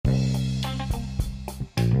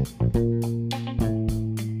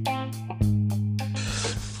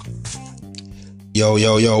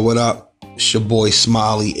Yo, what up? It's your boy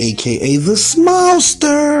Smiley, aka the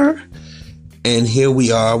Smilester. And here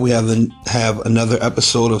we are. We have another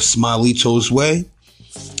episode of Smilito's Way.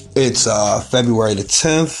 It's February the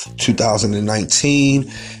 10th,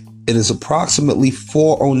 2019. It is approximately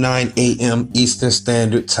 4:09 a.m. Eastern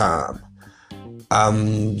Standard Time.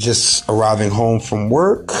 I'm just arriving home from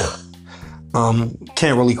work.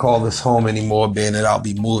 Can't really call this home anymore, being that I'll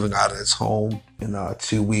be moving out of this home in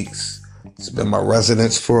 2 weeks. It's been my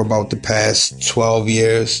residence for about the past 12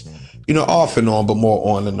 years, off and on, but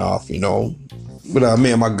more on and off, But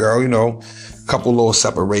me and my girl, a couple little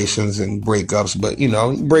separations and breakups, but,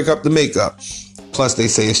 break up to make up. Plus, they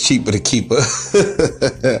say it's cheaper to keep her.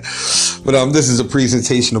 But this is a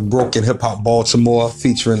presentation of Broken Hip Hop Baltimore,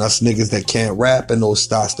 featuring us niggas that can't rap and those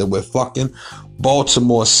styles that we're fucking.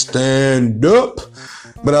 Baltimore, stand up.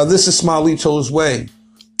 But this is Smilito's Way.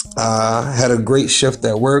 Had a great shift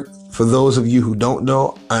at work. For those of you who don't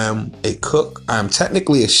know, I am a cook. I am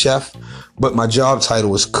technically a chef, but my job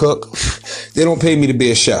title is cook. They don't pay me to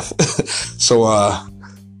be a chef. So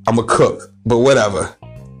I'm a cook, but whatever.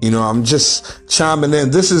 I'm just chiming in.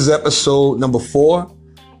 This is episode number 4.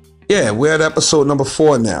 Yeah, we're at episode number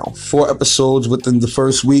 4 now. 4 episodes within the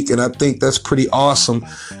first week, and I think that's pretty awesome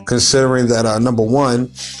considering that, number one,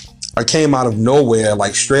 I came out of nowhere,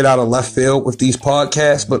 like straight out of left field with these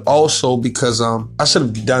podcasts, but also because I should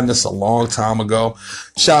have done this a long time ago.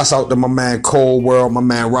 Shouts out to my man Cole World, my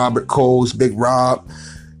man Robert Coles, Big Rob.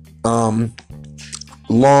 Long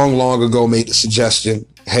ago made the suggestion,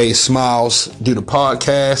 hey, Smiles, do the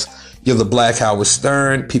podcast. You're the Black Howard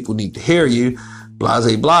Stern. People need to hear you.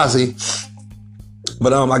 Blase.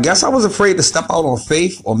 But I guess I was afraid to step out on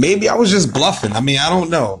faith, or maybe I was just bluffing. I don't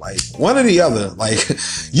know. Like, one or the other. Like,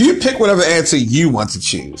 you pick whatever answer you want to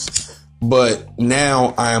choose. But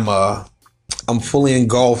now I'm fully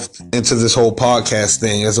engulfed into this whole podcast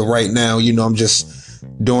thing. As of right now, I'm just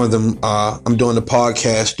doing them. I'm doing the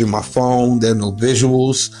podcast through my phone. There are no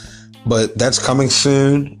visuals, but that's coming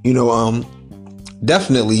soon.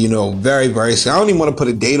 Definitely, very, very soon. I don't even want to put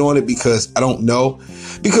a date on it because I don't know.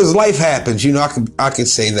 Because life happens, I could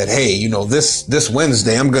say that, hey, this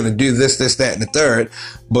Wednesday I'm going to do this, that, and the third.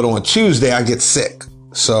 But on Tuesday I get sick.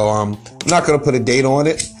 So I'm not going to put a date on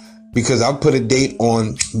it because I've put a date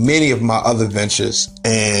on many of my other ventures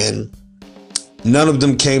and none of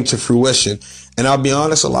them came to fruition. And I'll be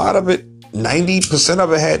honest, a lot of it, 90%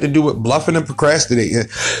 of it had to do with bluffing and procrastinating.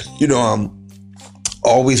 I'm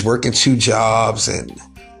always working 2 jobs and,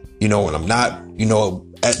 when I'm not,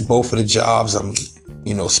 at both of the jobs, I'm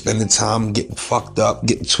spending time getting fucked up,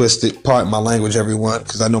 getting twisted. Pardon my language, everyone,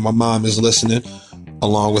 because I know my mom is listening,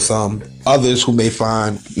 along with others who may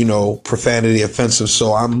find, profanity offensive.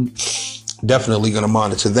 So I'm definitely going to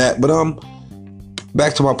monitor that. But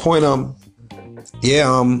back to my point.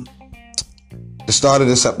 The start of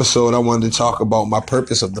this episode, I wanted to talk about my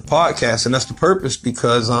purpose of the podcast, and that's the purpose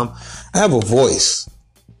because I have a voice,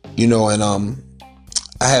 and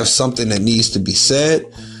I have something that needs to be said,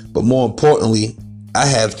 but more importantly, I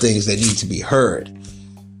have things that need to be heard.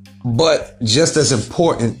 But just as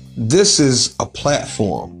important, this is a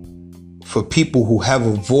platform for people who have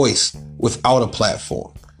a voice without a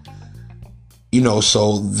platform.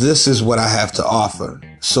 So this is what I have to offer.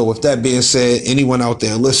 So with that being said, anyone out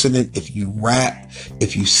there listening, if you rap,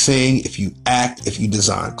 if you sing, if you act, if you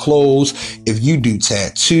design clothes, if you do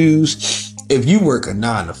tattoos, if you work a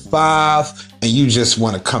 9 to 5 and you just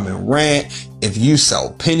want to come and rant, if you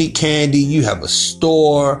sell penny candy, you have a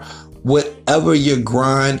store, whatever your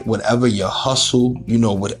grind, whatever your hustle,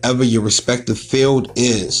 whatever your respective field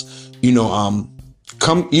is,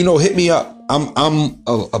 come, hit me up. I'm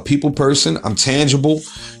a people person. I'm tangible.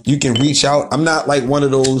 You can reach out. I'm not like one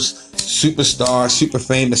of those superstar, super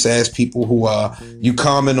famous ass people who you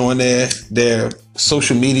comment on their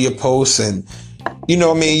social media posts and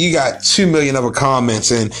you got 2 million other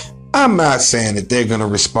comments, and I'm not saying that they're going to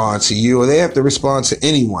respond to you or they have to respond to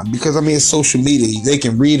anyone because it's social media. They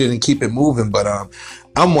can read it and keep it moving. But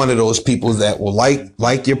I'm one of those people that will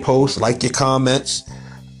like your posts, like your comments.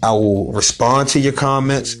 I will respond to your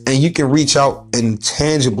comments, and you can reach out and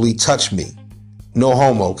tangibly touch me. No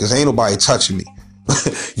homo, because ain't nobody touching me.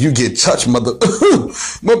 You get touched, mother.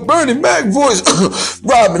 My Bernie Mac voice.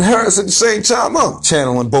 Robin Harris at the same time. I'm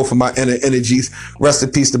channeling both of my inner energies. Rest in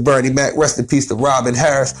peace to Bernie Mac. Rest in peace to Robin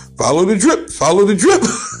Harris. Follow the drip. Follow the drip.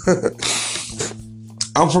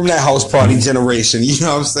 I'm from that house party generation. You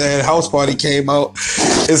know what I'm saying? House Party came out.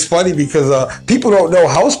 It's funny because people don't know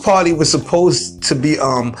House Party was supposed to be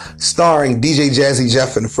starring DJ Jazzy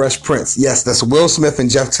Jeff and the Fresh Prince. Yes, that's Will Smith and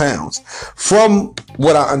Jeff Towns. From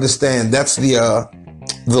what I understand, that's the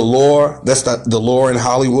lore. That's the lore in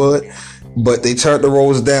Hollywood. But they turned the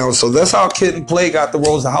roles down. So that's how Kid and Play got the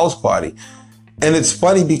roles of House Party. And it's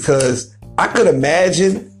funny because I could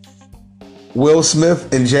imagine Will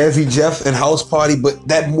Smith and Jazzy Jeff and House Party, but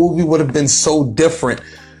that movie would have been so different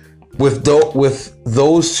with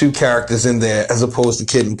those two characters in there as opposed to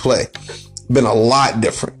Kid and Play. Been a lot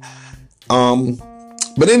different.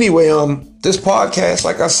 But anyway, this podcast,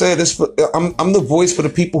 like I said, I'm the voice for the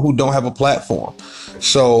people who don't have a platform.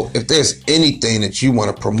 So if there's anything that you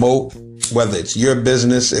want to promote, whether it's your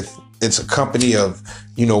business, if it's a company of,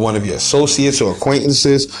 one of your associates or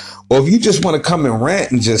acquaintances, or if you just want to come and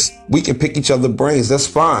rant and we can pick each other's brains, that's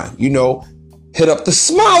fine. Hit up the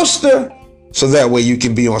Smilester so that way you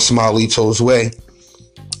can be on Smilito's way.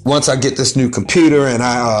 Once I get this new computer and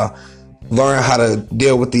I learn how to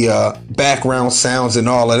deal with the background sounds and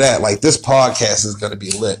all of that, like this podcast is going to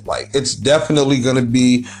be lit. Like it's definitely going to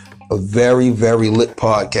be a very, very lit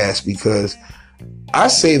podcast because I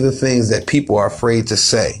say the things that people are afraid to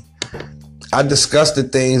say. I discuss the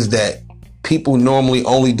things that people normally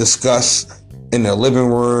only discuss in their living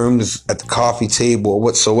rooms, at the coffee table, or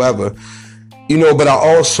whatsoever. But I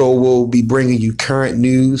also will be bringing you current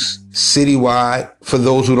news citywide. For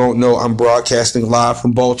those who don't know, I'm broadcasting live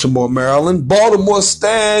from Baltimore, Maryland. Baltimore,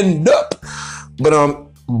 stand up. But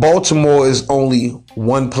Baltimore is only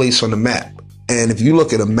one place on the map. And if you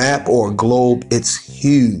look at a map or a globe, it's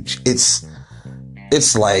huge. It's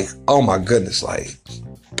like, oh my goodness, like.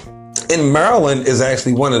 And Maryland is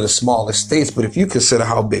actually one of the smallest states, but if you consider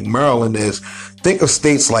how big Maryland is, think of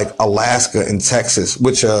states like Alaska and Texas,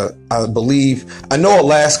 which I know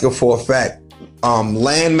Alaska for a fact,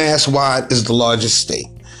 landmass wide is the largest state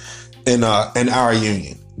in our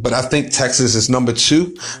union. But I think Texas is number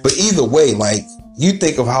 2. But either way, like you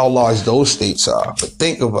think of how large those states are, but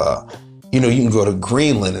think of you can go to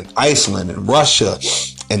Greenland and Iceland and Russia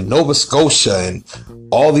and Nova Scotia and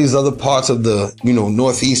all these other parts of the,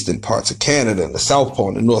 northeastern parts of Canada and the South Pole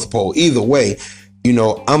and the North Pole. Either way,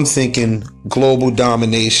 I'm thinking global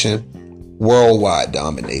domination, worldwide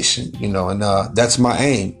domination, and that's my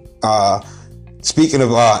aim. Speaking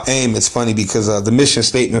of aim, it's funny because the mission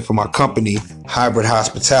statement for my company, Hybrid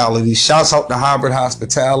Hospitality, shouts out to Hybrid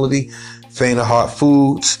Hospitality, Faint of Heart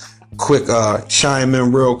Foods. Quick chime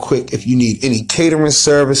in real quick if you need any catering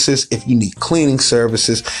services, if you need cleaning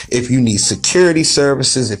services, if you need security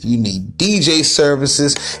services, if you need DJ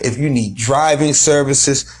services, if you need driving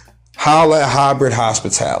services, holla at Hybrid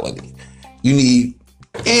Hospitality. You need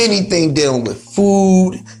anything dealing with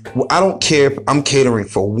food. I don't care if I'm catering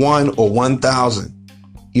for 1 or 1,000.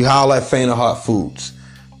 You holla at Faint of Heart Foods.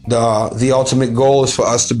 The ultimate goal is for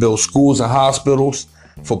us to build schools and hospitals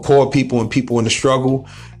for poor people and people in the struggle.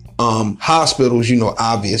 Hospitals,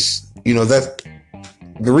 obvious, that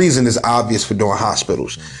the reason is obvious for doing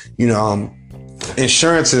hospitals.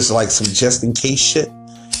 Insurance is like some just in case shit.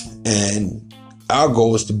 And our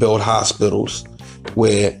goal is to build hospitals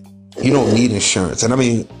where you don't need insurance. And I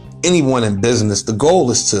mean, anyone in business, the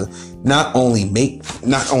goal is to not only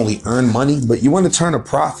earn money, but you want to turn a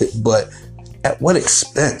profit, but at what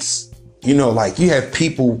expense? Like you have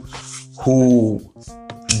people who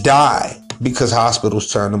die because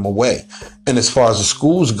hospitals turn them away. And as far as the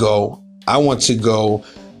schools go, I want to go,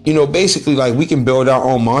 basically like we can build our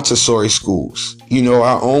own Montessori schools,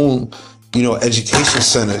 our own, education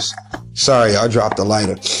centers. Sorry, I dropped the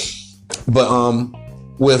lighter. But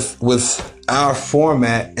with our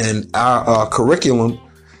format and our curriculum,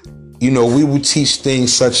 we will teach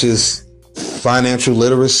things such as financial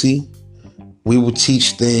literacy. We will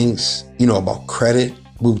teach things, about credit.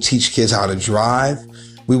 We will teach kids how to drive.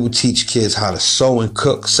 We will teach kids how to sew and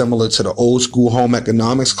cook, similar to the old school home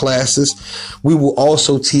economics classes. We will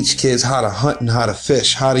also teach kids how to hunt and how to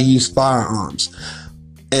fish, how to use firearms.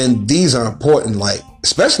 And these are important, like,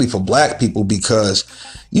 especially for black people, because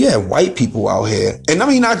you have white people out here. And I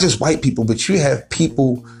mean, not just white people, but you have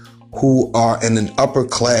people who are in an upper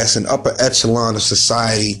class and upper echelon of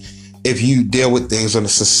society. If you deal with things on a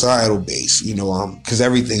societal base, because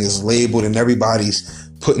everything is labeled and everybody's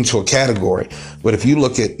put into a category. But if you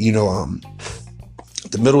look at,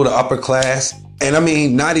 the middle to upper class, and I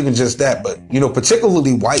mean, not even just that, but,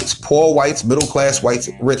 particularly whites, poor whites, middle class whites,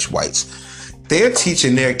 rich whites, they're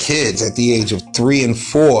teaching their kids at the age of 3 and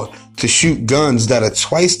 4 to shoot guns that are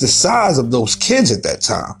twice the size of those kids at that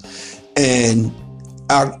time. And,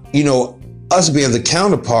 us being the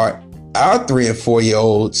counterpart, our 3 and 4 year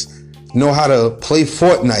olds know how to play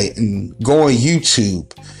Fortnite and go on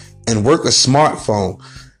YouTube and work a smartphone.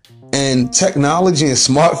 And technology and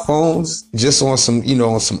smartphones, just on some,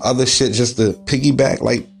 on some other shit, just to piggyback,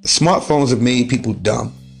 like smartphones have made people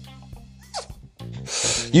dumb.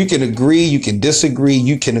 You can agree, you can disagree,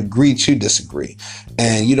 you can agree to disagree.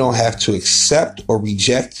 And you don't have to accept or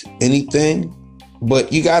reject anything,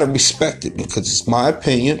 but you got to respect it because it's my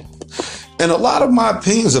opinion. And a lot of my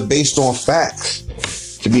opinions are based on facts,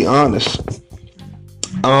 to be honest.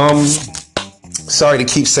 Sorry to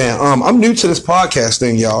keep saying, I'm new to this podcast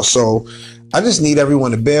thing, y'all. So I just need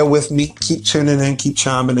everyone to bear with me. Keep tuning in, keep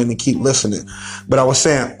chiming in, and keep listening. But I was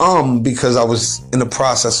saying, because I was in the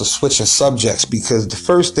process of switching subjects, because the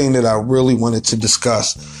first thing that I really wanted to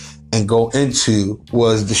discuss and go into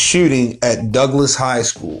was the shooting at Douglas High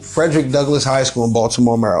School, Frederick Douglass High School in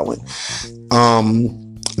Baltimore, Maryland.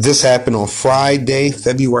 This happened on Friday,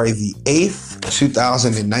 February the 8th,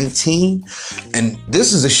 2019. And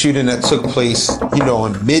this is a shooting that took place,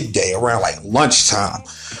 on midday, around like lunchtime.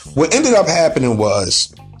 What ended up happening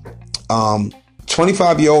was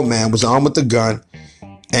 25-year-old man was armed with a gun,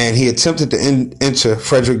 and he attempted to enter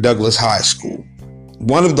Frederick Douglass High School.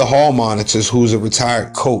 One of the hall monitors, who's a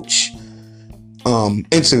retired coach,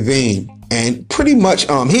 intervened, and pretty much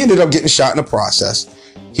he ended up getting shot in the process.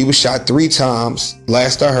 He was shot 3 times.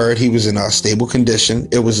 Last I heard, he was in a stable condition.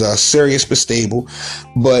 It was serious but stable.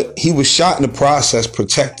 But he was shot in the process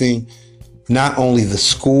protecting not only the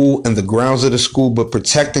school and the grounds of the school, but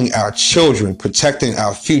protecting our children, protecting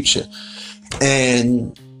our future.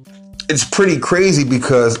 And it's pretty crazy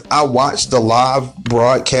because I watched the live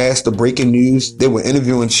broadcast, the breaking news. They were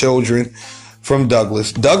interviewing children from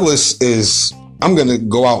Douglass. Douglass is, I'm going to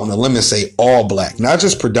go out on a limb and say all black, not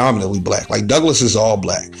just predominantly black. Like Douglass is all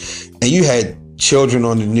black. And you had children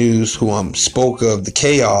on the news who spoke of the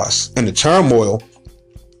chaos and the turmoil.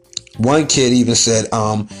 One kid even said,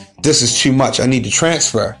 this is too much. I need to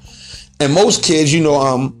transfer. And most kids,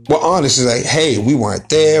 were honest. It's like, hey, we weren't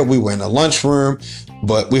there. We were in the lunchroom,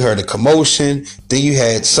 but we heard a commotion. Then you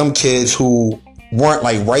had some kids who weren't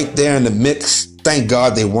like right there in the mix. Thank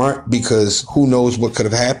God they weren't, because who knows what could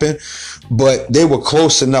have happened. But they were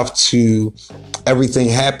close enough to everything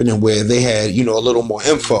happening where they had, a little more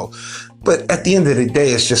info. But at the end of the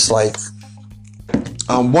day, it's just like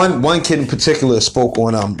one kid in particular spoke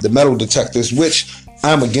on the metal detectors, which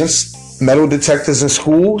I'm against metal detectors in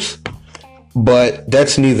schools, but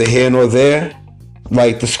that's neither here nor there.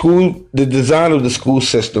 Like the design of the school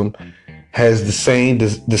system has the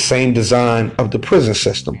same design of the prison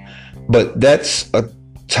system. But that's a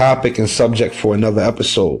topic and subject for another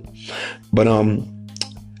episode. But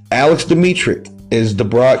Alex Dimitrick is the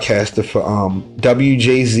broadcaster for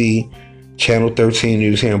WJZ Channel 13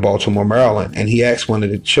 News here in Baltimore, Maryland. And he asked one of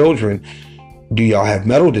the children, do y'all have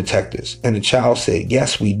metal detectors? And the child said,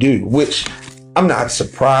 yes, we do. Which I'm not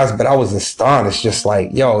surprised, but I was astonished. Just like,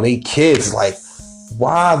 yo, they kids, like,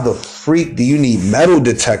 why the freak do you need metal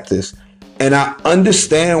detectors? And I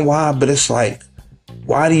understand why, but it's like,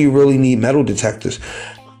 why do you really need metal detectors?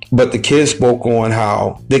 But the kids spoke on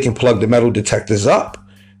how they can plug the metal detectors up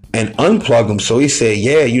and unplug them. So he said,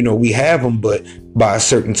 yeah, we have them, but by a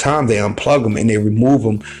certain time they unplug them and they remove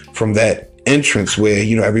them from that entrance where,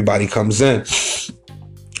 everybody comes in.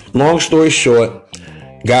 Long story short,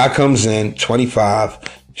 guy comes in, 25,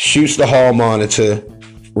 shoots the hall monitor,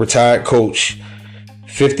 retired coach,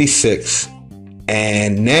 56.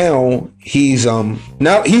 And now he's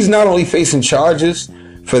not only facing charges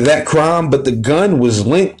for that crime, but the gun was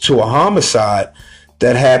linked to a homicide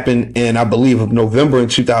that happened in, I believe, of November in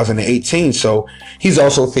 2018. So he's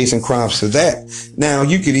also facing crimes for that. Now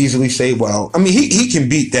you could easily say, well, I mean, he can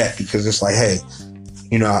beat that because it's like, hey,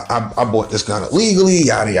 I bought this gun illegally,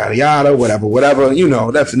 yada, yada, yada,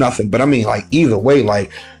 whatever, that's nothing. But I mean, like, either way,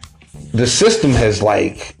 like, the system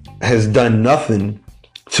has done nothing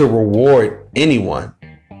to reward anyone.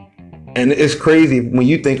 And it's crazy when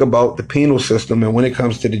you think about the penal system, and when it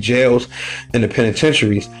comes to the jails and the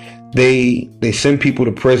penitentiaries, they send people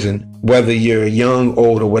to prison, whether you're young,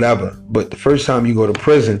 old, or whatever. But the first time you go to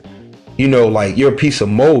prison, like, you're a piece of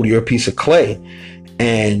mold, you're a piece of clay.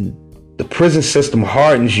 And the prison system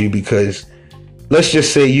hardens you because, let's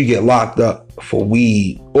just say you get locked up for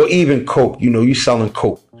weed or even coke, you selling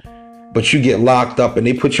coke. But you get locked up and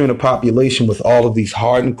they put you in a population with all of these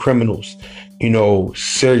hardened criminals,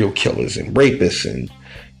 serial killers and rapists and,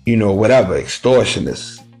 whatever,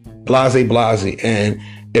 extortionists, blase. And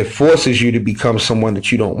it forces you to become someone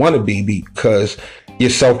that you don't want to be because your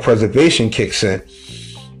self-preservation kicks in.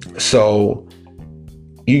 So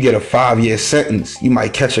you get a 5-year sentence. You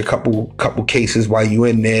might catch a couple cases while you're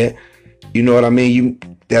in there. You know what I mean?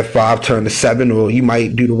 That 5 turn to 7, or you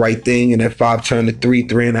might do the right thing and that 5 turn to 3,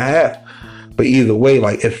 3.5. But either way,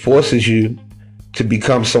 like, it forces you to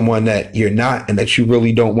become someone that you're not and that you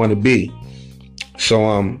really don't want to be.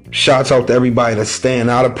 So shouts out to everybody that's staying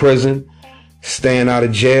out of prison, staying out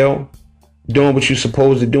of jail, doing what you're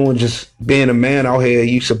supposed to do, and just being a man out here,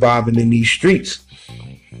 you surviving in these streets.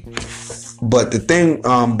 But the thing,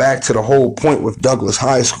 back to the whole point with Douglas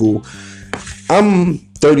High School, I'm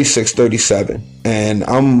 36, 37, and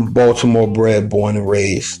I'm Baltimore bred, born and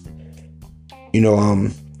raised. You know,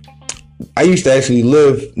 I used to actually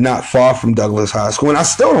live not far from Douglas High School, and I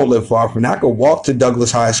still don't live far from it. I could walk to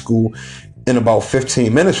Douglas High School in about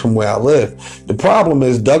 15 minutes from where I live. The problem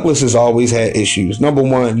is Douglas has always had issues. Number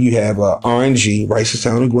one, you have RNG,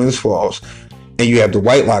 Reisterstown and Gwynns Falls, and you have the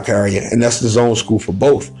Whitelock area, and that's the zone school for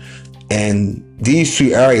both. And these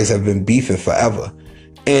two areas have been beefing forever.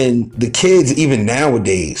 And the kids, even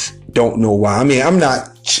nowadays, don't know why. I mean, I'm not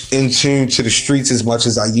in tune to the streets as much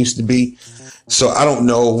as I used to be, so I don't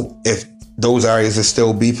know if those areas are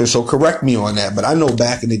still beefing. So correct me on that. But I know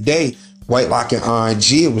back in the day, Whitelock and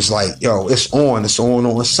RNG, it was like, yo, it's on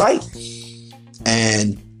site.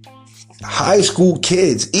 And high school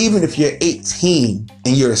kids, even if you're 18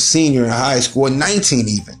 and you're a senior in high school, or 19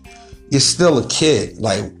 even, you're still a kid.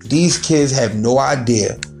 Like, these kids have no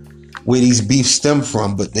idea where these beefs stem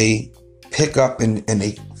from, but they pick up and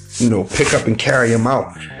they, pick up and carry them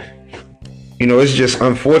out. It's just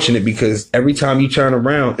unfortunate because every time you turn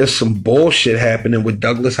around, there's some bullshit happening with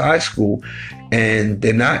Douglas High School, and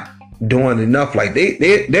they're not doing enough. Like,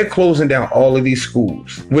 they're closing down all of these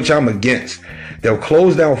schools, which I'm against. They'll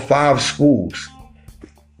close down 5 schools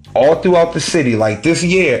all throughout the city. Like, this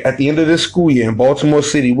year, at the end of this school year in Baltimore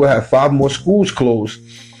City, we'll have 5 more schools closed.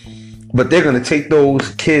 But they're going to take those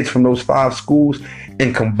kids from those 5 schools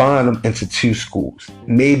and combine them into 2 schools,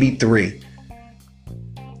 maybe 3.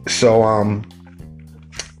 So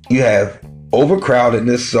you have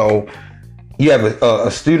overcrowdedness. So you have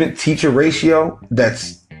a student teacher ratio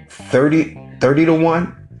that's 30 to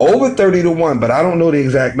 1, over 30 to 1, but I don't know the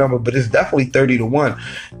exact number, but it's definitely 30 to 1.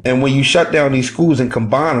 And when you shut down these schools and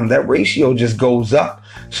combine them, that ratio just goes up.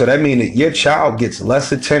 So that means that your child gets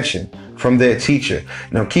less attention from their teacher.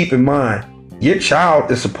 Now, keep in mind, your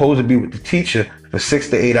child is supposed to be with the teacher for 6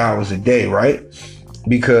 to 8 hours a day, right?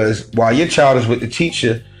 Because while your child is with the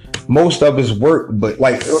teacher, most of us work, but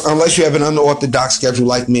like, unless you have an unorthodox schedule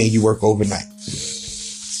like me and you work overnight.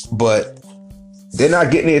 But they're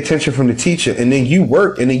not getting the attention from the teacher, and then you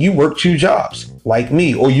work 2 jobs like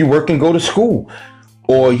me, or you work and go to school,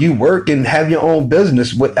 or you work and have your own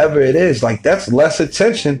business, whatever it is. Like, that's less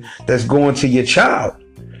attention that's going to your child.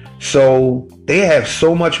 So they have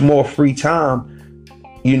so much more free time,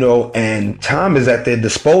 and time is at their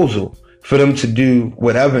disposal for them to do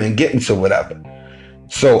whatever and get into whatever.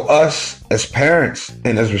 So us as parents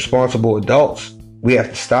and as responsible adults, we have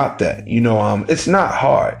to stop that. It's not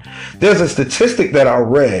hard. There's a statistic that I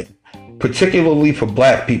read, particularly for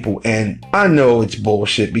Black people, and I know it's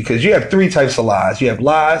bullshit because you have 3 types of lies. You have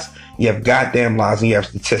lies, you have goddamn lies, and you have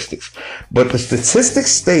statistics. But the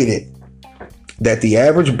statistics stated that the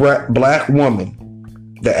average Black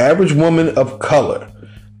woman, the average woman of color,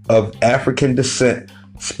 of African descent,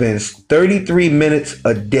 spends 33 minutes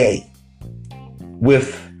a day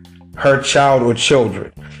with her child or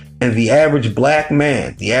children. And the average Black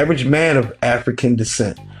man, the average man of African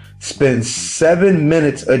descent, spends 7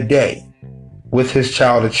 minutes a day with his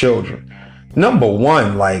child or children. Number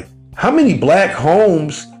one, like, how many Black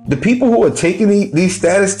homes, the people who are taking these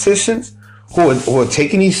statisticians, who are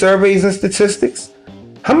taking these surveys and statistics,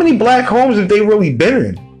 how many Black homes have they really been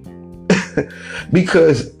in?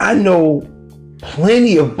 Because I know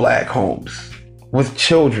plenty of Black homes with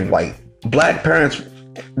children, like Black parents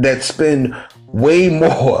that spend way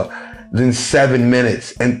more than 7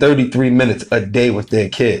 minutes and 33 minutes a day with their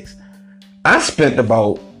kids. I spent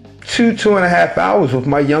about 2.5 hours with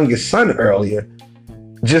my youngest son earlier,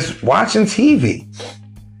 just watching TV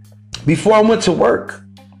before I went to work.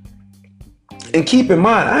 And keep in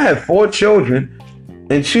mind, I have 4 children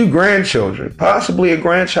and 2 grandchildren, possibly a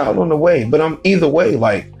grandchild on the way. But I'm either way,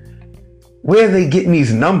 like, where are they getting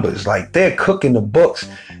these numbers? Like, they're cooking the books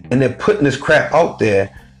and they're putting this crap out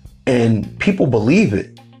there and people believe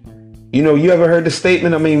it. You ever heard the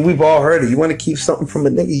statement? I mean, we've all heard it. You want to keep something from a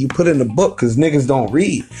nigga, you put it in a book, because niggas don't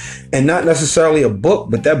read. And not necessarily a book,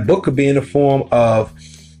 but that book could be in the form of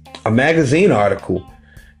a magazine article.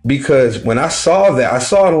 Because when I saw that, I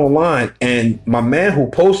saw it online, and my man who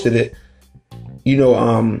posted it,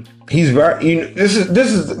 he's very, this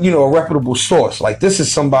is a reputable source. Like, this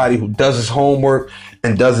is somebody who does his homework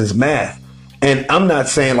and does his math. And I'm not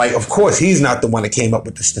saying, like, of course, he's not the one that came up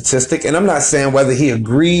with the statistic. And I'm not saying whether he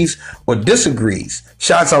agrees or disagrees.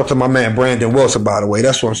 Shouts out to my man, Brandon Wilson, by the way.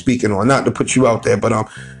 That's what I'm speaking on. Not to put you out there, but,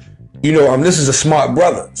 this is a smart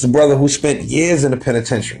brother. It's a brother who spent years in the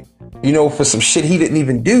penitentiary, for some shit he didn't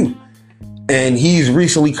even do. And he's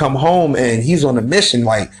recently come home and he's on a mission.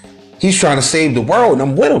 Like, he's trying to save the world and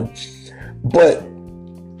I'm with him. But,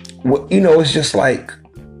 it's just like,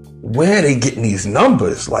 where are they getting these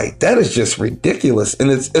numbers? Like, that is just ridiculous.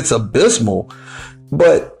 And it's abysmal.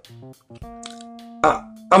 But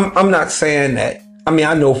I'm not saying that. I mean,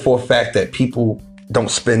 I know for a fact that people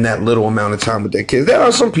don't spend that little amount of time with their kids. There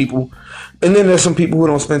are some people, and then there's some people who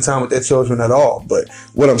don't spend time with their children at all. But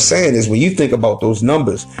what I'm saying is, when you think about those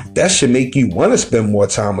numbers, that should make you want to spend more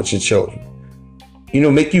time with your children.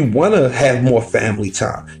 Make you want to have more family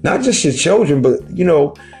time. Not just your children, but,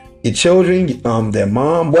 your children, their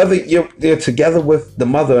mom, whether they're together with the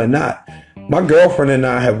mother or not. My girlfriend and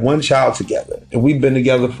I have one child together, and we've been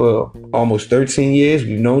together for almost 13 years.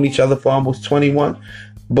 We've known each other for almost 21.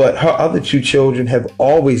 But her other two children have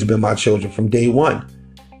always been my children from day one.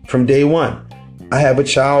 From day one. I have a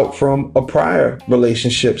child from a prior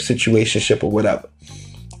relationship, situationship, or whatever.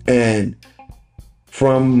 And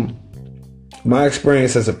from my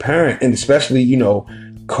experience as a parent, and especially,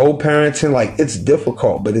 co-parenting, like, it's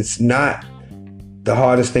difficult, but it's not the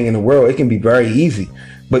hardest thing in the world. It can be very easy.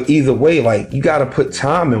 But either way, like, you got to put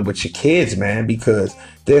time in with your kids, man, because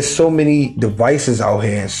there's so many devices out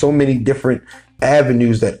here and so many different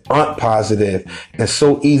avenues that aren't positive and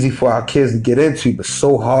so easy for our kids to get into, but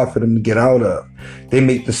so hard for them to get out of. They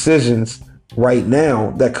make decisions right now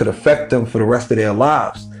that could affect them for the rest of their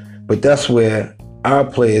lives. But that's where our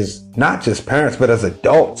play is, not just parents, but as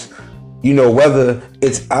adults, whether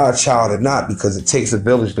it's our child or not, because it takes a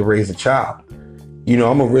village to raise a child.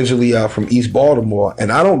 I'm originally from East Baltimore,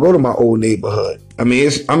 and I don't go to my old neighborhood. I mean,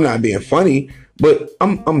 I'm not being funny, but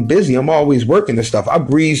I'm busy. I'm always working and stuff. I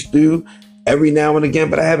breeze through every now and again,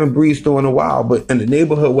 but I haven't breezed through in a while. But in the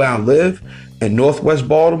neighborhood where I live, in Northwest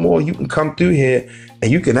Baltimore, you can come through here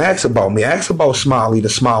and you can ask about me. Ask about Smiley the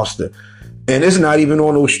Smilester. And it's not even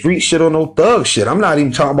on no street shit or no thug shit. I'm not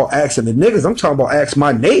even talking about asking the niggas. I'm talking about ask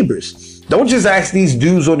my neighbors. Don't just ask these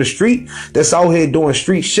dudes on the street that's out here doing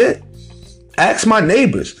street shit. Ask my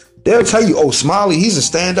neighbors. They'll tell you, oh, Smiley, he's a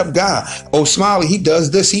stand-up guy. Oh, Smiley, he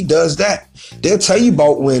does this, he does that. They'll tell you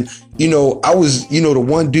about when, I was, the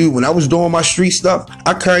one dude, when I was doing my street stuff,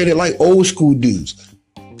 I carried it like old school dudes.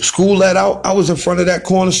 School let out, I was in front of that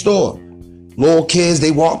corner store. Little kids,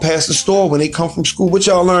 they walk past the store when they come from school. What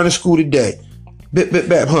y'all learn in school today? Bip,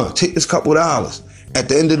 huh? Take this couple of dollars. At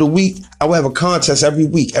the end of the week, I would have a contest every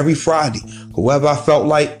week, every Friday. Whoever I felt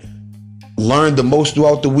like learned the most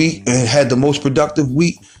throughout the week and had the most productive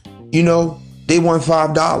week, they won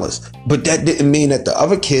 $5. But that didn't mean that the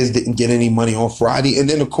other kids didn't get any money on Friday. And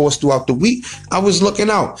then, of course, throughout the week, I was looking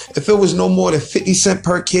out. If it was no more than 50 cents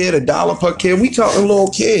per kid, $1 per kid, we talking little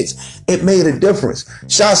kids. It made a difference.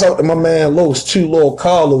 Shouts out to my man Los, too, little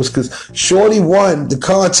Carlos, because Shorty won the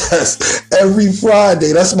contest every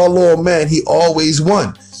Friday. That's my little man. He always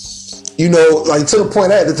won. Like, to the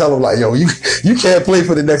point I had to tell him, like, yo, you can't play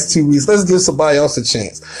for the next 2 weeks. Let's give somebody else a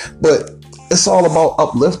chance. But it's all about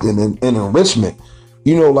uplifting and enrichment.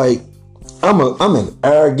 Like, I'm an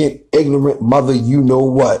arrogant, ignorant mother,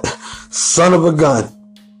 what, son of a gun.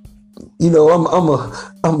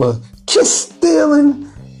 I'm a kiss stealing,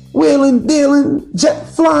 wheeling, dealing, jet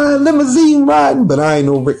flying, limousine riding, but I ain't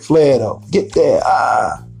no Ric Flair though. Get there,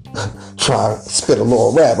 try to spit a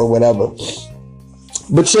little rap or whatever.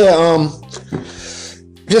 But yeah,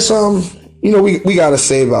 we gotta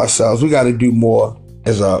save ourselves. We gotta do more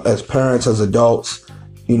as parents, as adults.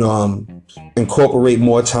 Incorporate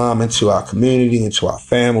more time into our community, into our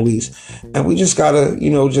families, and we just gotta,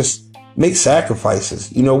 just make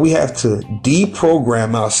sacrifices. We have to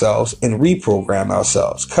deprogram ourselves and reprogram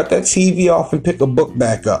ourselves. Cut that TV off and pick a book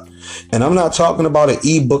back up. And I'm not talking about an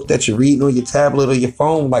ebook that you're reading on your tablet or your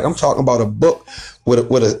phone. Like, I'm talking about a book with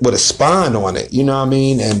a spine on it. You know what I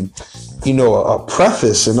mean? And a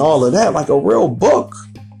preface and all of that, like a real book.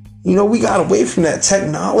 We got away from that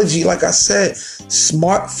technology. Like I said,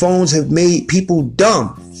 smartphones have made people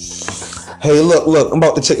dumb. Hey, look, I'm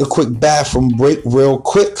about to take a quick bathroom break real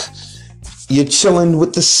quick. You're chilling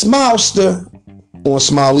with the Smilester on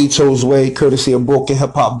Smilito's Way, courtesy of Broken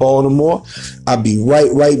Hip Hop Baltimore. I'll be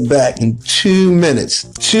right back in 2 minutes.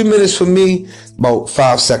 2 minutes for me, about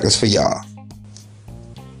 5 seconds for y'all.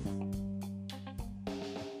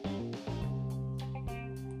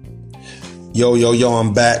 Yo,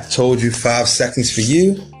 I'm back. Told you 5 seconds for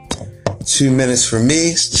you. 2 minutes for me.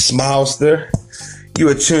 It's the Smilester. You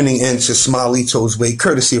are tuning in to Smilito's Way,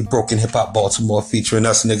 courtesy of Broken Hip Hop Baltimore, featuring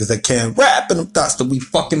us niggas that can rap and them thoughts that we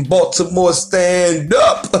fucking Baltimore stand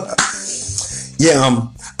up. Yeah,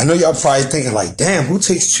 I know y'all probably thinking like, damn, who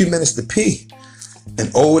takes 2 minutes to pee? An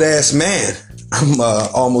old ass man. I'm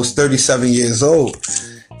almost 37 years old,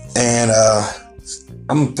 and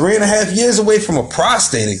I'm 3.5 years away from a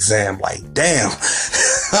prostate exam. Like, damn,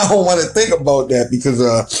 I don't want to think about that because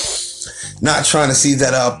not trying to see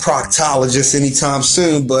that proctologist anytime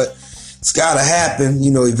soon, but it's gotta happen,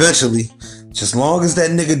 eventually. Just long as that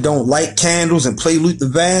nigga don't light candles and play Luther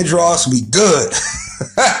Vandross, we good.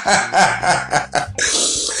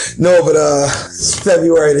 No, but it's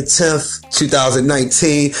February the 10th,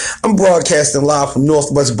 2019. I'm broadcasting live from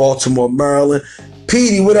Northwest Baltimore, Maryland.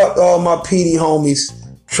 Petey, what up to all my Petey homies?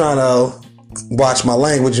 Trying to watch my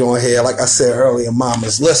language on here. Like I said earlier,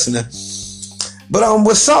 mama's listening. But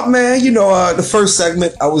what's up, man? The first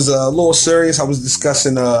segment, I was a little serious. I was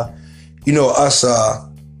discussing, us,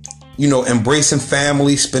 embracing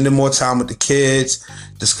family, spending more time with the kids,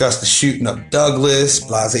 discuss the shooting of Douglas,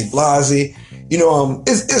 blase.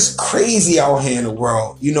 It's crazy out here in the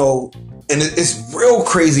world, and it's real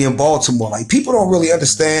crazy in Baltimore. Like, people don't really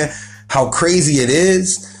understand how crazy it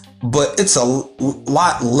is, but it's a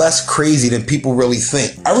lot less crazy than people really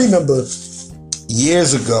think. I remember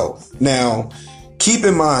years ago. Now, keep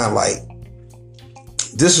in mind, like,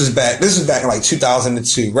 this was back in like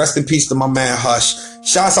 2002. Rest in peace to my man Hush.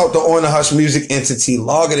 Shouts out to On the Hush Music Entity.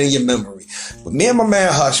 Log it in your memory. But me and my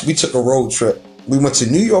man Hush, we took a road trip. We went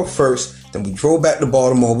to New York first, then we drove back to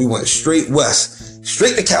Baltimore. We went straight west,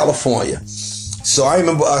 straight to California. So I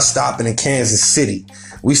remember us stopping in Kansas City.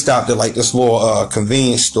 We stopped at like this little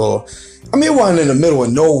convenience store. I mean, it wasn't in the middle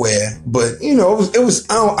of nowhere, but it was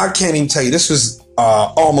I can't even tell you. This was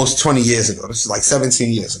almost 20 years ago. This is like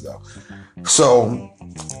 17 years ago. So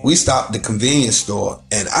we stopped at the convenience store,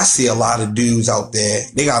 and I see a lot of dudes out there.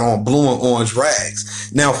 They got on blue and orange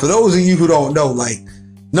rags. Now, for those of you who don't know, like,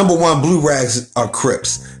 number one, blue rags are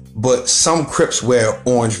Crips, but some Crips wear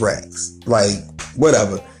orange rags. Like,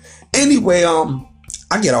 whatever. Anyway,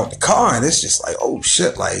 I get out the car, and it's just like, oh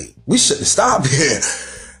shit, like, we shouldn't stop here.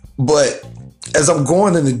 But as I'm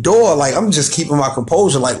going in the door, like, I'm just keeping my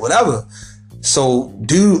composure, like, whatever. So,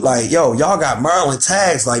 dude, like, yo, y'all got Maryland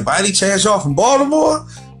tags. Like, by any chance y'all from Baltimore?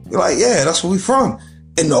 You're like, yeah, that's where we from.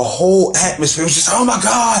 And the whole atmosphere was just, oh my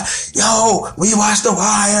God, yo, we watched The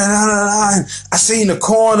Wire. I seen the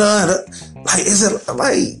corner. Like, is it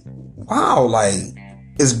like, wow, like,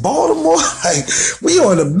 is Baltimore? Like, we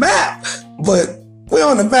on the map, but we're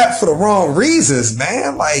on the map for the wrong reasons,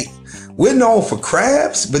 man. Like, we're known for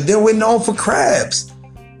crabs, but then we're known for crabs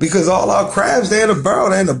because all our crabs, they're in the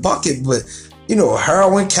barrel, they're in the bucket. But,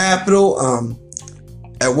 heroin capital.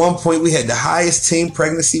 At one point, we had the highest teen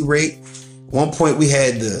pregnancy rate. At one point, we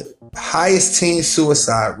had the highest teen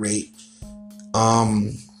suicide rate.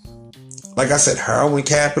 Like I said, heroin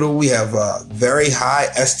capital. We have a very high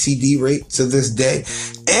STD rate to this day.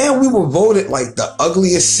 And we were voted like the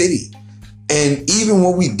ugliest city. And even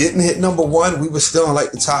when we didn't hit number one, we were still in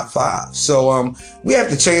like the top 5. So we have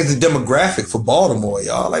to change the demographic for Baltimore,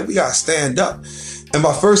 y'all. Like, we gotta stand up. In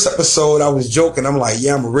my first episode, I was joking. I'm like,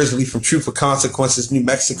 yeah, I'm originally from Truth or Consequences, New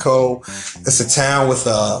Mexico. It's a town with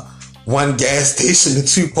 1 gas station and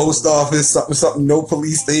 2 post office, something, no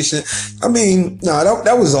police station. I mean, no,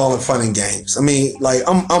 that was all in fun and games. I mean, like,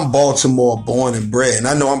 I'm Baltimore born and bred, and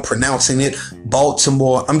I know I'm pronouncing it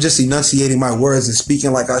Baltimore. I'm just enunciating my words and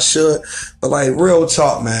speaking like I should. But like, real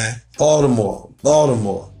talk, man, Baltimore.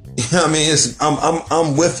 I mean,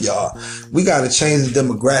 I'm with y'all. We got to change the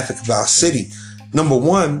demographic of our city. Number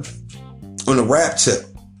one, on the rap tip,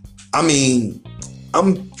 I mean,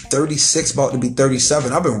 I'm 36, about to be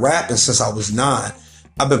 37. I've been rapping since I was 9.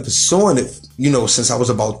 I've been pursuing it, since I was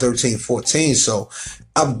about 13, 14. So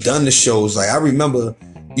I've done the shows. Like, I remember,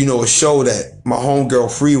 a show that my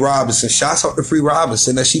homegirl, Free Robinson, shouts out to Free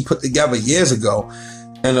Robinson, that she put together years ago.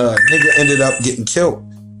 And a nigga ended up getting killed.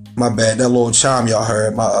 My bad. That little chime y'all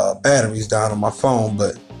heard, my battery's down on my phone,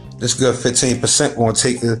 but this good 15% gonna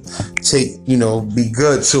be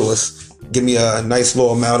good to us. Give me a nice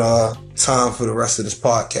little amount of time for the rest of this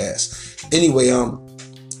podcast. Anyway,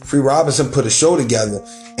 Free Robinson put a show together,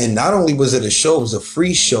 and not only was it a show, it was a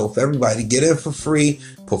free show for everybody to get in for free,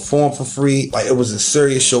 perform for free. Like, it was a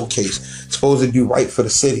serious showcase. Supposed to do right for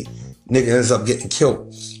the city. Nigga ends up getting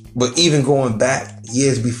killed. But even going back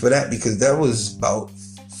years before that, because that was about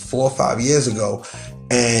 4 or 5 years ago,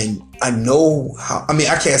 and I know how, I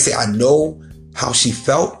can't say I know how she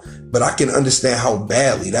felt, but I can understand how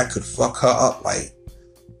badly that could fuck her up. Like,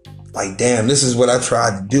 damn, this is what I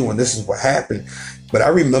tried to do, and this is what happened. But I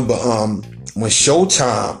remember when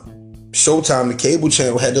Showtime, the cable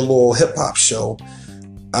channel, had the little hip hop show.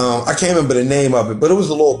 I can't remember the name of it, but it was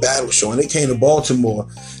a little battle show, and they came to Baltimore,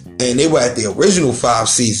 and they were at the original 5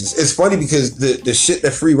 Seasons. It's funny because the shit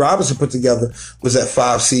that Free Robinson put together was at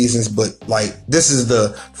 5 Seasons, but like this is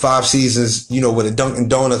the 5 Seasons, with the Dunkin'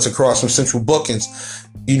 Donuts across from Central Bookings,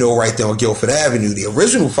 right there on Guilford Avenue. The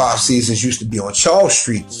original 5 Seasons used to be on Charles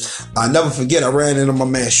Street. I never forget, I ran into my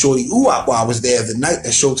man Shorty Uwap while I was there the night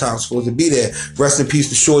that Showtime was supposed to be there. Rest in peace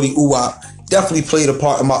to Shorty Uwap. Definitely played a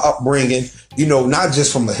part in my upbringing, not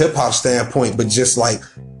just from a hip hop standpoint, but just like,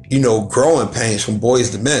 growing pains from Boys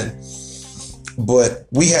to Men. But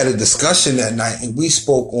we had a discussion that night, and we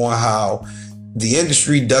spoke on how the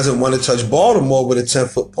industry doesn't want to touch Baltimore with a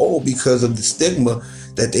 10-foot pole because of the stigma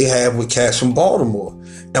that they have with cats from Baltimore.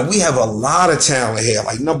 And we have a lot of talent here.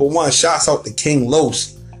 Like, number one, shouts out to King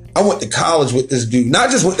Los. I went to college with this dude. Not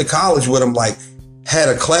just went to college with him, like, had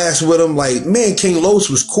a class with him. Like, man, King Los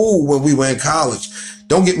was cool when we were in college.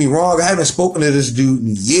 Don't get me wrong, I haven't spoken to this dude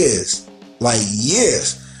in years. Like,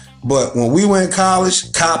 years. But when we were in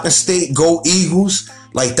college, Coppin State, go Eagles,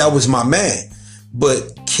 like, that was my man.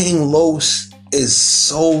 But King Los is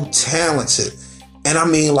so talented. And I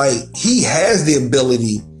mean, like, he has the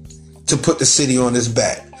ability to put the city on his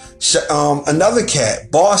back. Another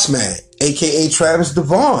cat, Boss Man, aka Travis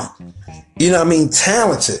Devon.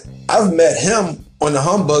 Talented. I've met him on the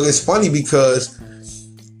Humbug. It's funny because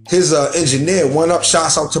his engineer went up,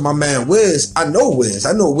 shouts out to my man Wiz. I know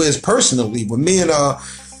Wiz personally. When me and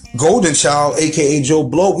Golden Child, aka Joe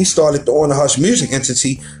Blow, we started the On the Hush music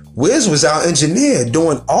entity. Wiz was our engineer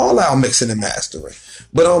doing all our mixing and mastering.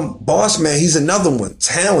 But Boss Man, he's another one,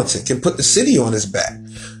 talented, can put the city on his back.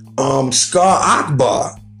 Scar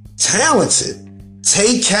Akbar, talented.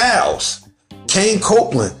 Tay Cows, Kane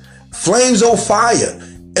Copeland, Flames on Fire.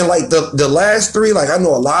 And like the last 3, like I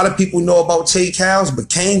know a lot of people know about Tay Cows, but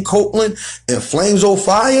Kane Copeland and Flames on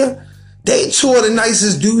Fire, they 2 of the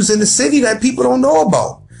nicest dudes in the city that people don't know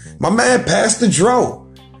about. My man Pastor Dro,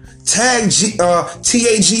 TAGMG,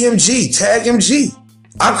 Tag MG.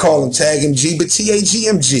 I call him Tag MG, but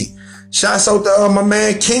TAGMG. Shouts out to my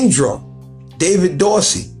man King Dro, David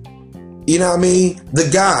Dorsey. The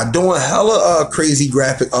guy doing hella crazy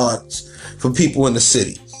graphic arts for people in the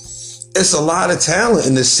city. It's a lot of talent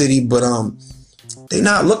in the city, but they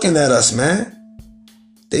not looking at us, man.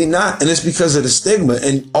 They not, and it's because of the stigma.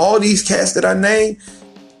 And all these cats that I named,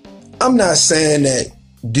 I'm not saying that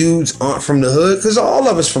dudes aren't from the hood, because all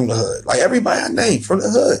of us from the hood. Like everybody I named from the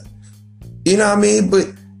hood.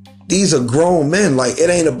 But these are grown men. Like, it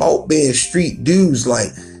ain't about being street dudes.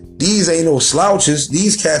 Like, these ain't no slouches.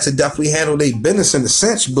 These cats have definitely handled their business in a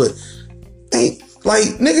sense, but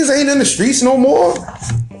niggas ain't in the streets no more.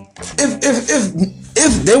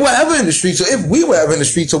 If they were ever in the streets, or if we were ever in the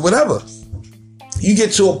streets or whatever, you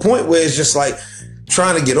get to a point where it's just like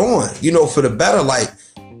trying to get on, for the better. Like,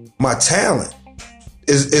 my talent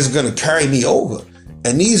is going to carry me over.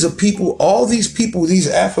 And these are people, all these people, these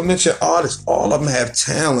aforementioned artists, all of them have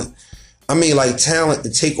talent. Talent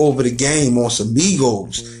to take over the game on some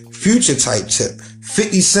Migos, Future type tip.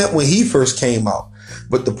 50 Cent when he first came out.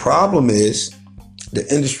 But the problem is the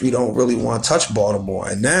industry don't really want to touch Baltimore.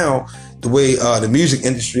 And now the way the music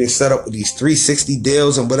industry is set up with these 360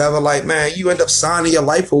 deals and whatever, like, man, you end up signing your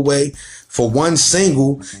life away for one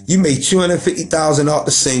single. You make $250,000 off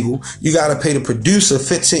the single. You got to pay the producer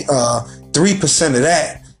 3% of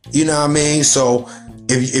that. So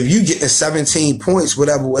if you get 17 points,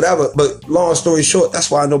 whatever. But long story short,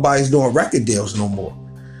 that's why nobody's doing record deals no more.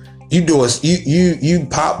 You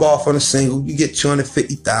pop off on a single, you get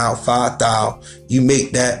 $250,000, $5,000, you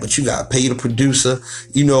make that, but you gotta pay the producer.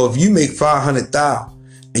 If you make $500,000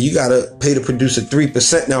 and you gotta pay the producer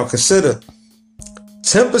 3%, now consider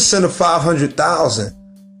 10% of $500,000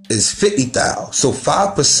 is $50,000. So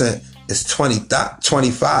 5% is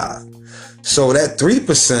 $25,000. So that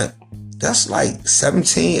 3%, that's like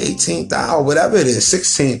 $17,000, $18,000, whatever it is,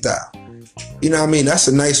 $16,000. That's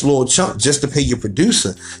a nice little chunk just to pay your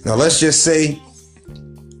producer. Now, let's just say,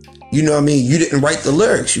 you didn't write the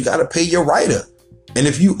lyrics. You got to pay your writer. And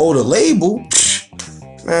if you owe the label,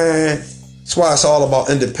 man, that's why it's all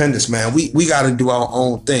about independence, man. We got to do our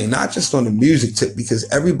own thing, not just on the music tip, because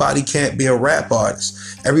everybody can't be a rap artist.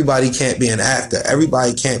 Everybody can't be an actor.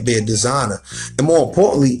 Everybody can't be a designer. And more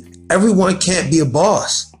importantly, everyone can't be a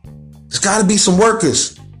boss. There's got to be some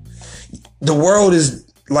workers. The world is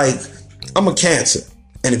like, I'm a Cancer.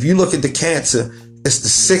 And if you look at the Cancer, it's the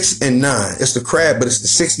 6 and 9. It's the crab, but it's the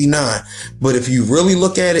 69. But if you really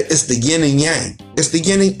look at it, it's the yin and yang. It's the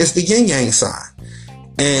yin yang sign.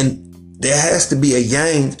 And there has to be a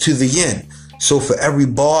yang to the yin. So for every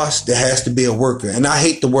boss, there has to be a worker. And I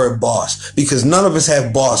hate the word boss because none of us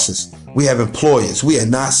have bosses. We have employers. We are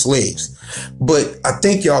not slaves. But I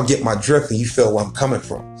think y'all get my drift and you feel where I'm coming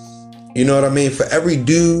from. You know what I mean? For every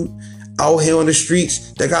dude out here on the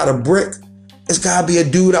streets that got a brick, it's got to be a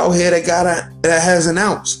dude out here that has an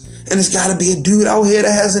ounce. And it's got to be a dude out here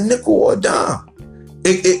that has a nickel or a dime.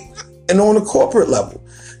 And on the corporate level,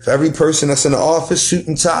 for every person that's in the office, suit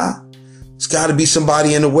and tie, it's got to be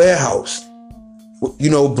somebody in the warehouse.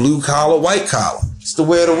 You know, blue collar, white collar. It's the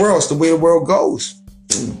way of the world. It's the way the world goes.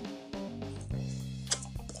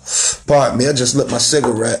 Pardon me, I just lit my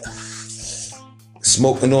cigarette.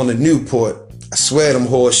 Smoking on the Newport. I swear them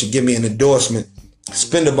whores should give me an endorsement. I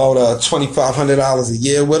spend about $2,500 a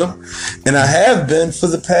year with them. And I have been for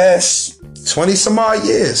the past 20 some odd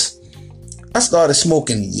years. I started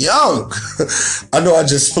smoking young. I know I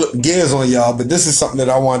just flipped gears on y'all, but this is something that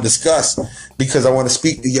I want to discuss because I want to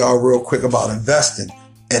speak to y'all real quick about investing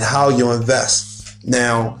and how you invest.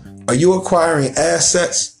 Now, are you acquiring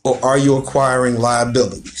assets or are you acquiring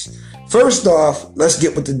liabilities? First off, let's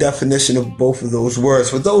get with the definition of both of those words.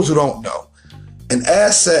 For those who don't know, an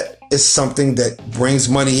asset is something that brings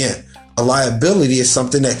money in. A liability is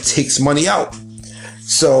something that takes money out.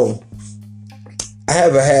 So I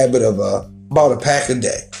have a habit of about a pack a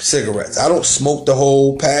day, cigarettes. I don't smoke the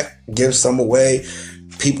whole pack, give some away.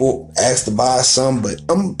 People ask to buy some, but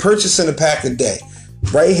I'm purchasing a pack a day.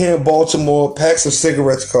 Right here in Baltimore, packs of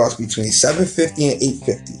cigarettes cost between $7.50 and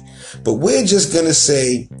 $8.50. But we're just going to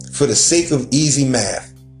say, for the sake of easy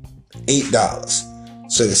math,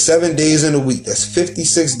 $8. So the 7 days in a week, that's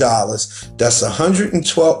 $56. That's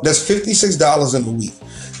 $112. That's $56 in a week.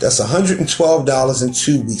 That's $112 in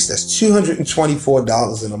 2 weeks. That's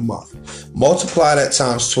 $224 in a month. Multiply that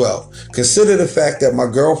times 12. Consider the fact that my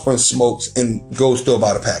girlfriend smokes and goes through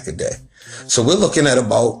about a pack a day. So we're looking at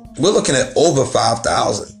over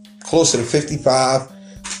 5,000, closer to 55,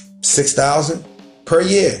 6,000 per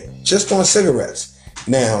year, just on cigarettes.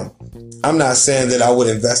 Now, I'm not saying that I would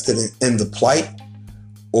invest it in the plight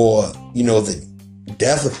or, you know, the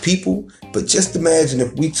death of people, but just imagine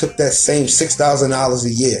if we took that same $6,000 a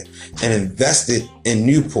year and invested in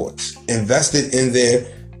Newports, invested in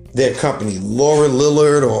their company, Laura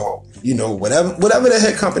Lillard, or, you know, whatever the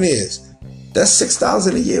head company is. That's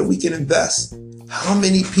 $6,000 a year we can invest. How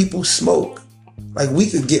many people smoke? Like, we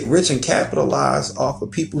could get rich and capitalize off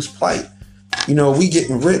of people's plight. You know, we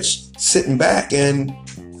getting rich sitting back and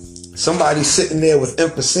somebody's sitting there with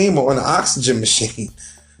emphysema on an oxygen machine.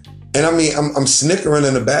 And I mean, I'm snickering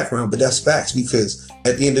in the background, but that's facts, because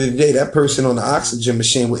at the end of the day, that person on the oxygen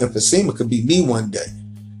machine with emphysema could be me one day.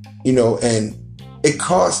 You know, and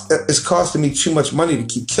it's costing me too much money to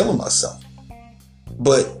keep killing myself.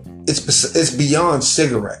 But it's beyond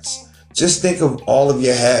cigarettes. Just think of all of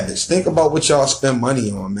your habits. Think about what y'all spend money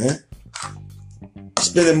on, man.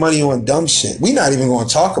 Spending money on dumb shit. We're not even going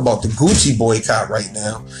to talk about the Gucci boycott right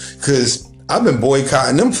now, because I've been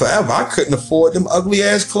boycotting them forever. I couldn't afford them ugly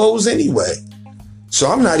ass clothes anyway. So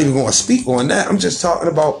I'm not even going to speak on that. I'm just talking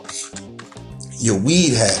about your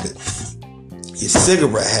weed habit, your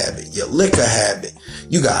cigarette habit, your liquor habit.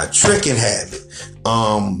 You got a tricking habit.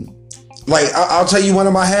 Like, I'll tell you one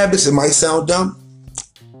of my habits. It might sound dumb.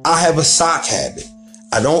 I have a sock habit.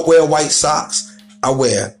 I don't wear white socks. I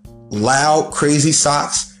wear loud, crazy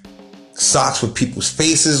socks with people's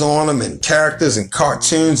faces on them and characters and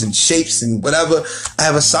cartoons and shapes and whatever. I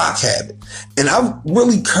have a sock habit. And I've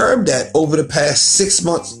really curbed that over the past 6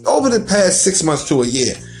 months to a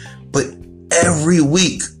year. But every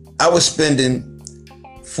week I was spending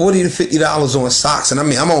 $40 to $50 on socks. And I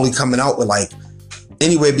mean, I'm only coming out with like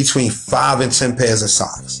anywhere between 5 and 10 pairs of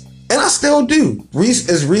socks. And I still do.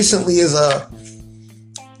 As recently as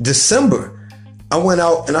December, I went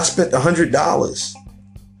out and I spent $100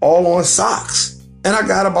 all on socks. And I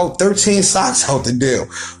got about 13 socks out the deal.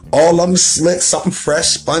 All of them slick, something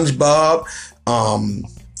fresh, SpongeBob,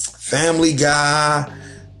 Family Guy,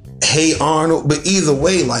 Hey Arnold. But either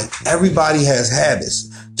way, like, everybody has habits.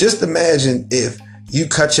 Just imagine if you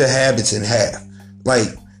cut your habits in half. Like,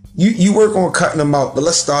 you work on cutting them out, but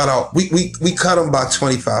let's start out. We cut them by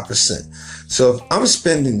 25%. So if I'm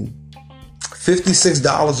spending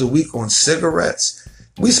 $56 a week on cigarettes,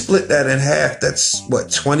 we split that in half. That's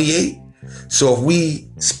what, 28? So if we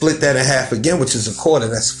split that in half again, which is a quarter,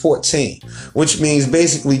 that's 14, which means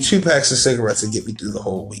basically 2 packs of cigarettes will get me through the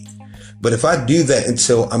whole week. But if I do that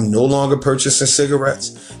until I'm no longer purchasing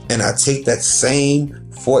cigarettes, and I take that same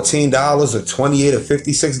 $14 or 28 or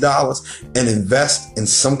 $56 and invest in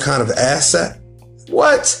some kind of asset,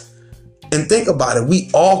 what? And think about it.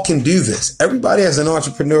 We all can do this. Everybody has an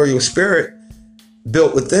entrepreneurial spirit.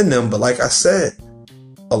 built within them. But like I said,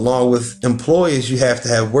 along with employers, you have to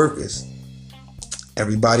have workers.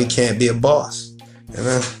 Everybody can't be a boss.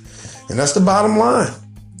 And that's the bottom line.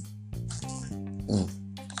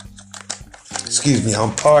 Excuse me,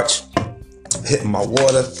 I'm parched. Hitting my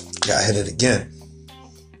water. Gotta hit it again.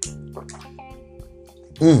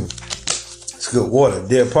 It's good water.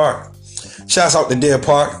 Deer Park. Shouts out to Deer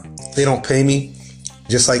Park. They don't pay me,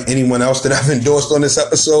 just like anyone else that I've endorsed on this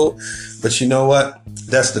episode. But you know what?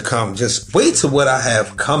 That's to come. Just wait till what I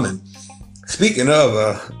have coming. Speaking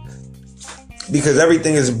of, because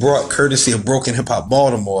everything is brought courtesy of Broken Hip Hop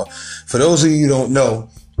Baltimore. For those of you who don't know,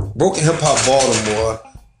 Broken Hip Hop Baltimore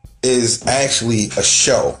is actually a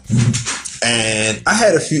show. And I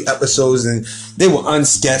had a few episodes and they were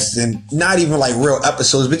unsketched and not even like real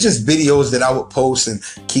episodes, but just videos that I would post and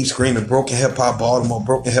keep screaming Broken Hip Hop Baltimore,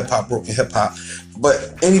 Broken Hip Hop, Broken Hip Hop.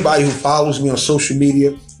 But anybody who follows me on social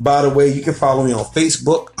media, by the way, you can follow me on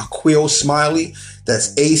Facebook, Aquil Smiley.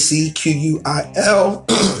 That's ACQUIL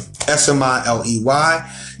SMILEY.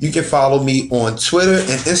 You can follow me on Twitter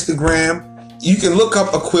and Instagram. You can look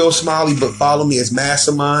up Aquil Smiley, but follow me as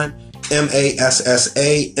Mastermind.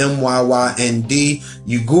 MASSAMYYND.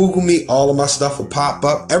 You Google me, all of my stuff will pop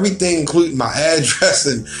up. Everything, including my address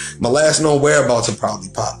and my last known whereabouts, will probably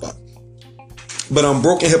pop up. But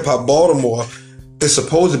Broken Hip Hop Baltimore is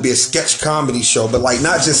supposed to be a sketch comedy show, but like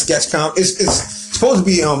not just sketch comedy. It's supposed to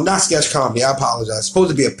be not sketch comedy. I apologize. It's supposed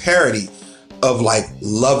to be a parody of like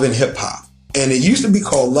Love and Hip Hop, and it used to be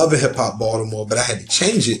called Love and Hip Hop Baltimore, but I had to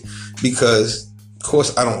change it because, of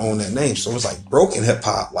course, I don't own that name. So it's like Broken Hip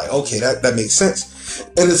Hop. Like, okay, that makes sense.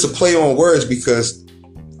 And it's a play on words because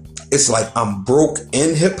it's like I'm broke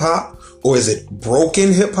in hip hop, or is it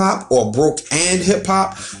broken hip hop, or broke and hip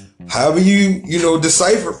hop? However you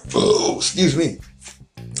decipher. Oh, excuse me.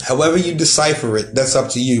 However you decipher it, that's up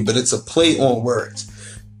to you. But it's a play on words.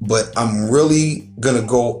 But I'm really gonna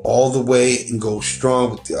go all the way and go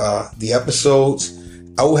strong with the episodes.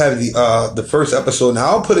 I will have the first episode. Now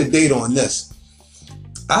I'll put a date on this.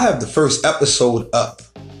 I have the first episode up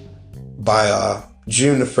by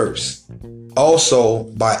June the 1st. Also,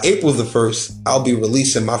 by April the 1st, I'll be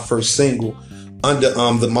releasing my first single under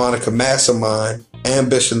the moniker Mastermind,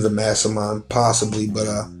 Ambition the Mastermind, possibly. But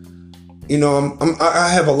I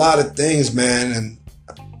have a lot of things, man, and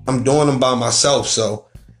I'm doing them by myself. So,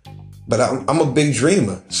 but I'm a big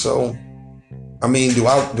dreamer. So, I mean, do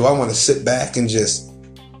I want to sit back and just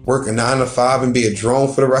work a 9 to 5 and be a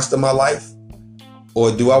drone for the rest of my life? Or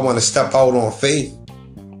do I want to step out on faith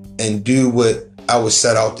and do what I was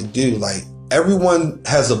set out to do? Like, everyone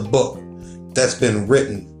has a book that's been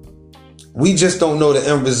written. We just don't know the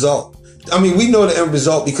end result. I mean, we know the end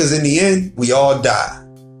result because in the end, we all die.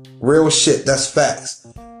 Real shit. That's facts.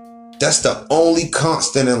 That's the only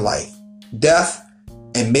constant in life. Death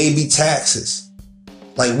and maybe taxes.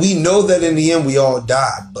 Like, we know that in the end, we all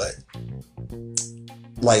die. But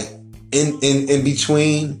like in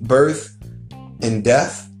between birth and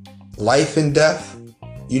death, life and death,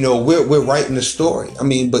 we're writing the story. I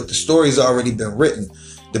mean, but the story's already been written.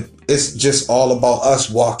 It's just all about us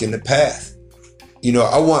walking the path.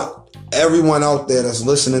 I want everyone out there that's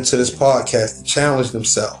listening to this podcast to challenge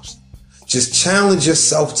themselves. Just challenge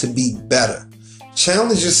yourself to be better.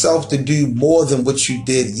 Challenge yourself to do more than what you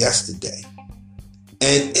did yesterday.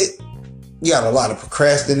 And you got a lot of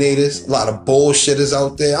procrastinators, a lot of bullshitters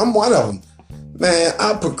out there. I'm one of them. Man,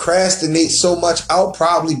 I procrastinate so much, I'll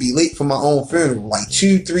probably be late for my own funeral, like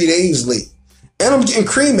 2-3 days late. And I'm getting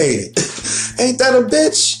cremated. Ain't that a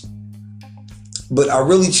bitch? But I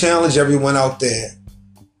really challenge everyone out there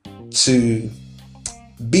to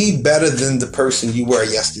be better than the person you were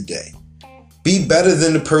yesterday. Be better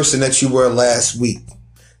than the person that you were last week.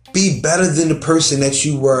 Be better than the person that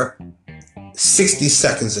you were 60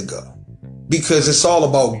 seconds ago. Because it's all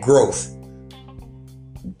about growth.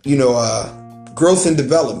 Growth and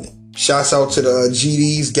development. Shouts out to the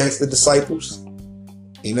GDs, Gangster Disciples.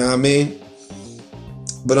 You know what I mean?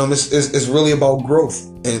 But it's really about growth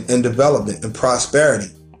and development and prosperity.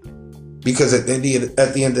 Because at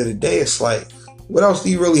the end of the day, it's like, what else do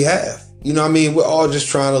you really have? You know what I mean? We're all just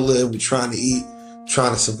trying to live. We're trying to eat,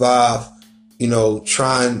 trying to survive,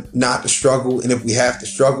 trying not to struggle. And if we have to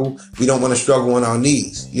struggle, we don't want to struggle on our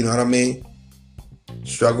knees. You know what I mean?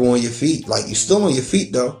 Struggle on your feet. Like, you're still on your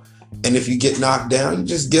feet, though. And if you get knocked down, you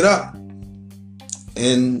just get up.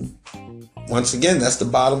 And once again, that's the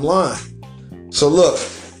bottom line. So look,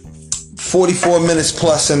 44 minutes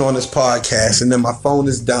plus in on this podcast, and then my phone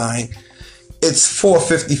is dying. It's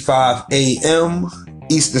 4:55 a.m.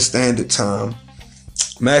 Eastern Standard Time.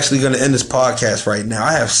 I'm actually going to end this podcast right now.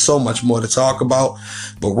 I have so much more to talk about,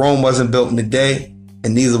 but Rome wasn't built in a day.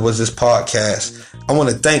 and neither was this podcast. I want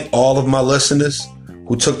to thank all of my listeners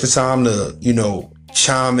who took the time to,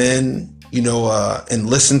 chime in, and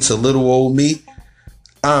listen to little old me.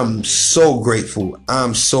 I'm so grateful.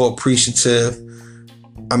 I'm so appreciative.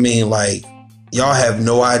 I mean, like, y'all have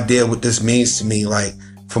no idea what this means to me. Like,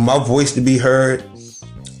 for my voice to be heard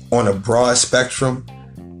on a broad spectrum,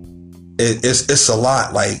 it's a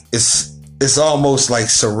lot. Like, it's almost like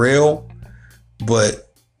surreal,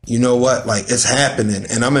 but you know what? Like, it's happening,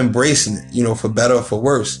 and I'm embracing it, for better or for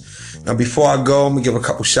worse. Now, before I go, I'm gonna give a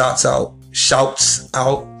couple shouts out.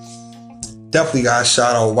 Definitely gotta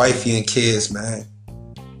shout out wifey and kids, man.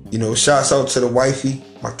 Shouts out to the wifey,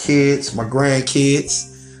 my kids, my grandkids.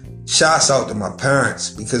 Shouts out to my parents,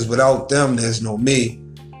 because without them, there's no me.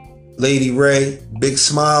 Lady Ray, Big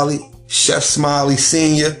Smiley, Chef Smiley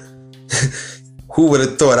Sr. Who would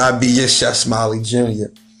have thought I'd be your Chef Smiley Jr.?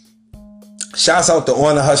 Shouts out to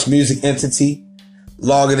On the Hush Music Entity.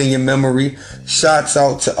 Log it in your memory. Shouts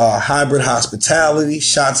out to Hybrid Hospitality.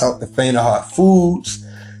 Shouts out to Faint of Heart Foods.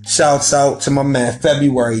 Shouts out to my man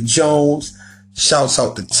February Jones. Shouts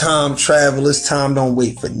out to Time Travelers. Time don't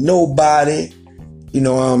wait for nobody.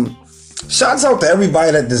 Shouts out to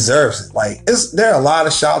everybody that deserves it. Like, there are a lot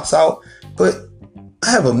of shouts out, but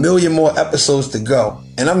I have a million more episodes to go.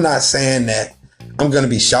 And I'm not saying that I'm going to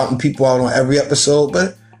be shouting people out on every episode,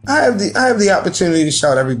 but I have the opportunity to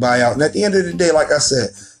shout everybody out. And at the end of the day, like I said,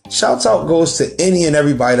 shouts out goes to any and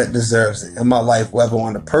everybody that deserves it in my life, whether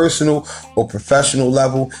on a personal or professional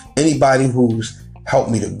level. Anybody who's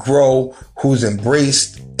helped me to grow, who's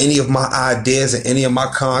embraced any of my ideas and any of my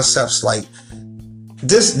concepts. Like,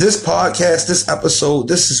 this podcast, this episode,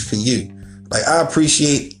 this is for you. Like, I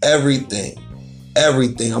appreciate everything.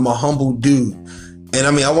 I'm a humble dude. And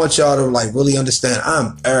I mean, I want y'all to like really understand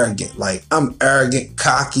I'm arrogant. Like, I'm arrogant,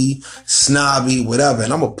 cocky, snobby, whatever.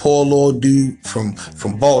 And I'm a poor little dude from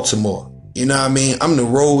Baltimore. You know what I mean? I'm the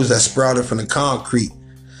rose that sprouted from the concrete.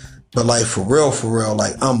 But like, for real,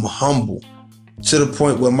 like, I'm humble. To the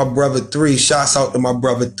point where my brother 3, shouts out to my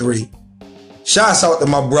brother 3. Shouts out to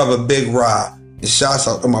my brother Big Rob. And shouts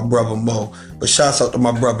out to my brother Mo. But shouts out to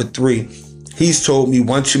my brother 3. He's told me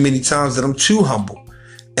one too many times that I'm too humble.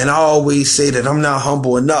 And I always say that I'm not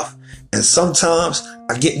humble enough. And sometimes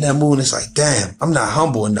I get in that mood and it's like, damn, I'm not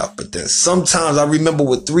humble enough. But then sometimes I remember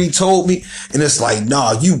what 3 told me. And it's like,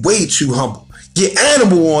 nah, you way too humble. Get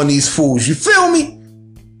animal on these fools. You feel me?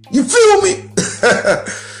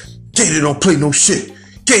 Gay, they don't play no shit.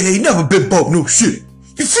 Gay, they ain't never been bumped no shit.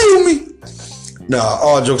 You feel me? Nah,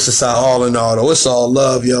 all jokes aside, all in all, though, it's all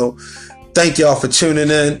love, yo. Thank y'all for tuning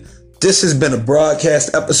in. This has been a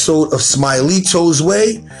broadcast episode of Smileyto's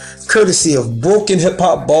Way, courtesy of Broken Hip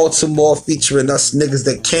Hop Baltimore, featuring us niggas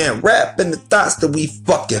that can't rap and the thoughts that we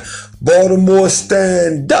fucking. Baltimore,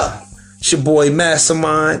 stand up. It's your boy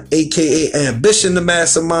Mastermind, aka Ambition the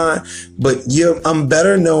Mastermind, but I'm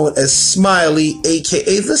better known as Smiley,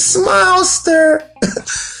 aka the Smilester.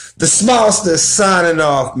 The Smilester signing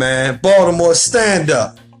off, man. Baltimore, stand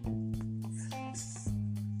up.